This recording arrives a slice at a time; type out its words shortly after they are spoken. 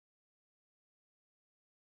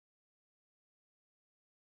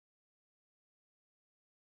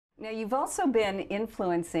Now, you've also been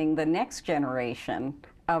influencing the next generation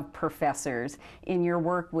of professors in your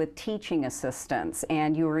work with teaching assistants,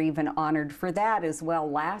 and you were even honored for that as well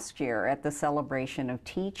last year at the Celebration of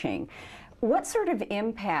Teaching. What sort of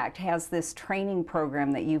impact has this training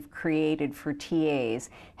program that you've created for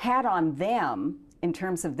TAs had on them in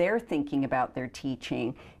terms of their thinking about their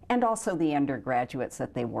teaching and also the undergraduates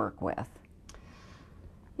that they work with?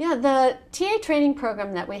 Yeah, the TA training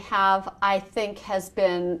program that we have, I think, has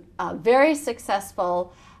been very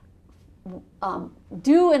successful,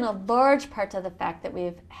 due in a large part to the fact that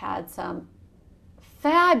we've had some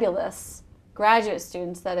fabulous graduate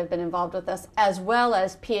students that have been involved with us, as well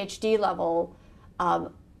as PhD level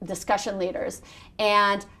discussion leaders.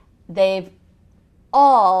 And they've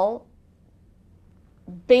all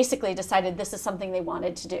basically decided this is something they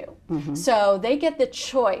wanted to do. Mm-hmm. So they get the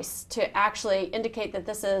choice to actually indicate that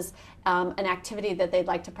this is an activity that they'd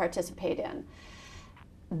like to participate in.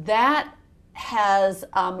 That has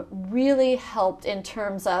really helped in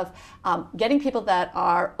terms of getting people that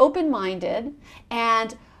are open-minded,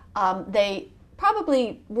 and they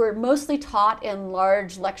probably were mostly taught in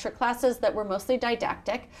large lecture classes that were mostly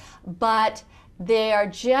didactic, but they are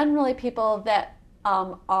generally people that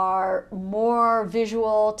are more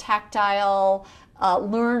visual, tactile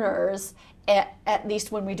learners. At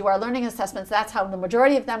least when we do our learning assessments, that's how the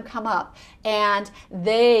majority of them come up. And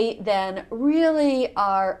they then really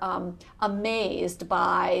are amazed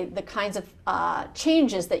by the kinds of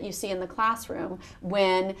changes that you see in the classroom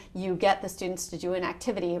when you get the students to do an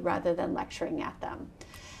activity rather than lecturing at them.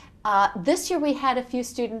 This year we had a few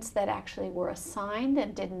students that actually were assigned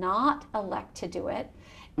and did not elect to do it.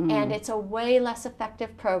 And it's a way less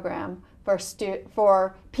effective program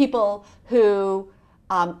for people who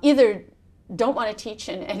either don't want to teach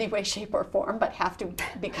in any way, shape, or form, but have to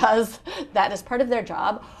because that is part of their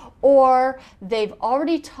job, or they've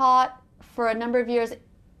already taught for a number of years,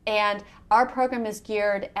 and our program is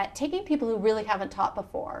geared at taking people who really haven't taught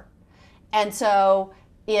before. And so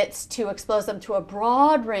it's to expose them to a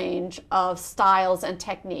broad range of styles and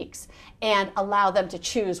techniques and allow them to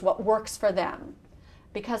choose what works for them.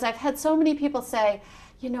 Because I've had so many people say,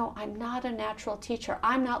 you know, I'm not a natural teacher.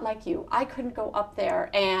 I'm not like you. I couldn't go up there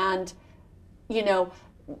and, you know,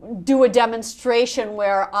 do a demonstration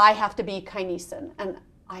where I have to be Keynesian. And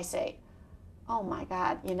I say, oh my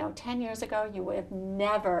God, you know, 10 years ago, I would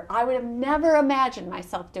have never imagined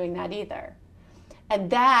myself doing that either. And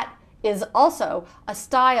that is also a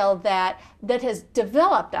style that has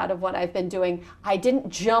developed out of what I've been doing. I didn't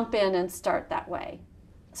jump in and start that way.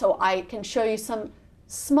 So I can show you some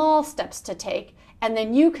small steps to take, and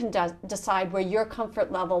then you can decide where your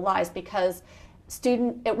comfort level lies, because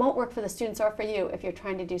it won't work for the students or for you if you're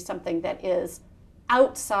trying to do something that is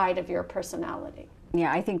outside of your personality.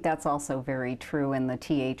 Yeah, I think that's also very true in the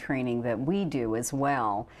TA training that we do as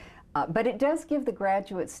well. But it does give the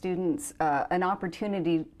graduate students an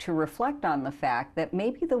opportunity to reflect on the fact that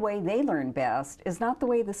maybe the way they learn best is not the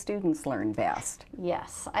way the students learn best.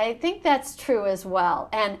 Yes, I think that's true as well.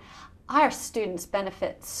 And our students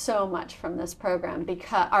benefit so much from this program,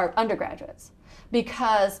 because our undergraduates,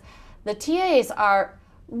 because the TAs are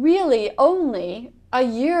really only a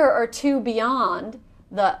year or two beyond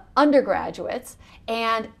the undergraduates,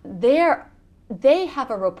 and they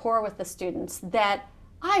have a rapport with the students that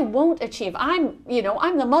I won't achieve. I'm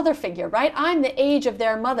the mother figure, right? I'm the age of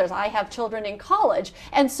their mothers. I have children in college,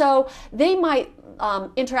 and so they might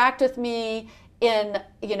interact with me in,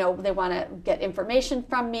 they want to get information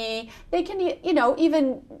from me. They can,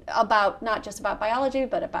 even about, not just about biology,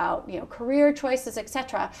 but about, career choices,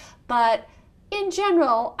 etc. But in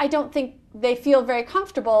general, I don't think they feel very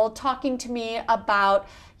comfortable talking to me about,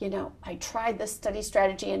 I tried this study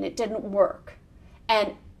strategy and it didn't work.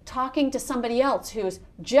 And talking to somebody else who's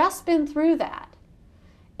just been through that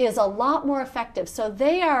is a lot more effective. So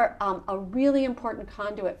they are a really important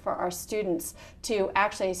conduit for our students to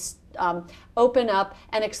actually open up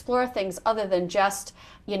and explore things other than just,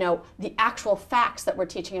 the actual facts that we're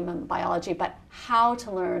teaching them in biology, but how to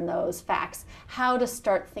learn those facts, how to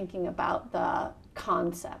start thinking about the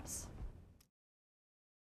concepts.